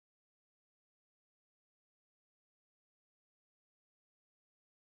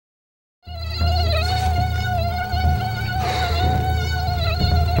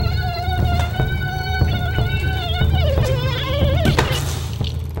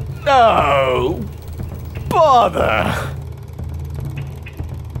Oh, bother!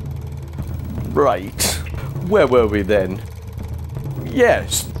 Right, where were we then?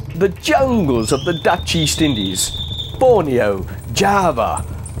 Yes, the jungles of the Dutch East Indies. Borneo, Java,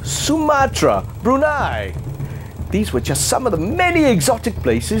 Sumatra, Brunei. These were just some of the many exotic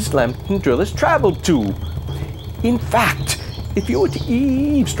places lantern drillers traveled to. In fact, if you were to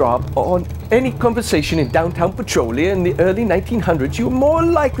eavesdrop on any conversation in downtown Petrolia in the early 1900s, you were more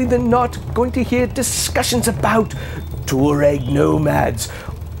likely than not going to hear discussions about Tuareg nomads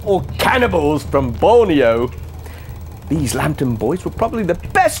or cannibals from Borneo. These lantern boys were probably the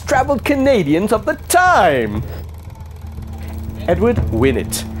best traveled Canadians of the time. Edward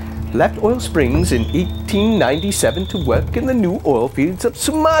Winnett left Oil Springs in 1897 to work in the new oil fields of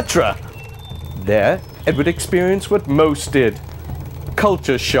Sumatra. There, Edward experienced what most did: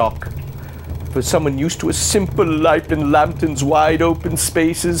 culture shock. For someone used to a simple life in Lambton's wide open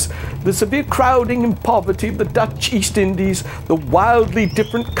spaces, the severe crowding and poverty of the Dutch East Indies, the wildly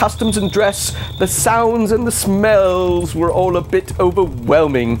different customs and dress, the sounds and the smells were all a bit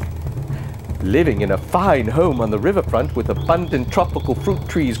overwhelming. Living in a fine home on the riverfront with abundant tropical fruit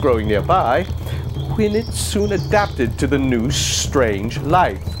trees growing nearby, Winnett soon adapted to the new, strange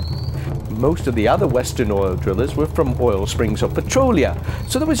life. Most of the other Western oil drillers were from Oil Springs or Petrolia,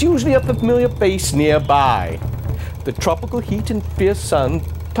 so there was usually a familiar face nearby. The tropical heat and fierce sun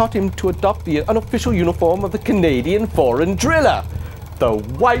taught him to adopt the unofficial uniform of the Canadian foreign driller, the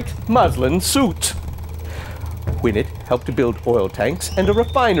white muslin suit. Winnett helped to build oil tanks and a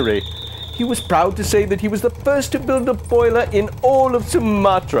refinery. He was proud to say that he was the first to build a boiler in all of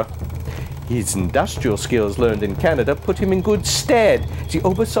Sumatra. His industrial skills learned in Canada put him in good stead as he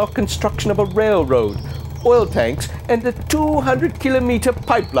oversaw construction of a railroad, oil tanks, and a 200-kilometer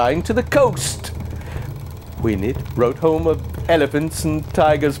pipeline to the coast. Winnett wrote home of elephants and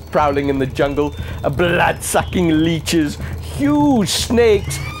tigers prowling in the jungle, blood-sucking leeches, huge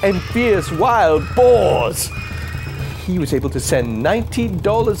snakes, and fierce wild boars. He was able to send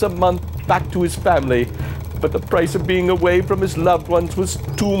 $90 a month back to his family, but the price of being away from his loved ones was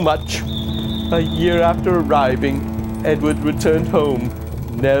too much. A year after arriving, Edward returned home,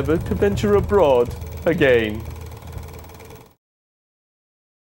 never to venture abroad again.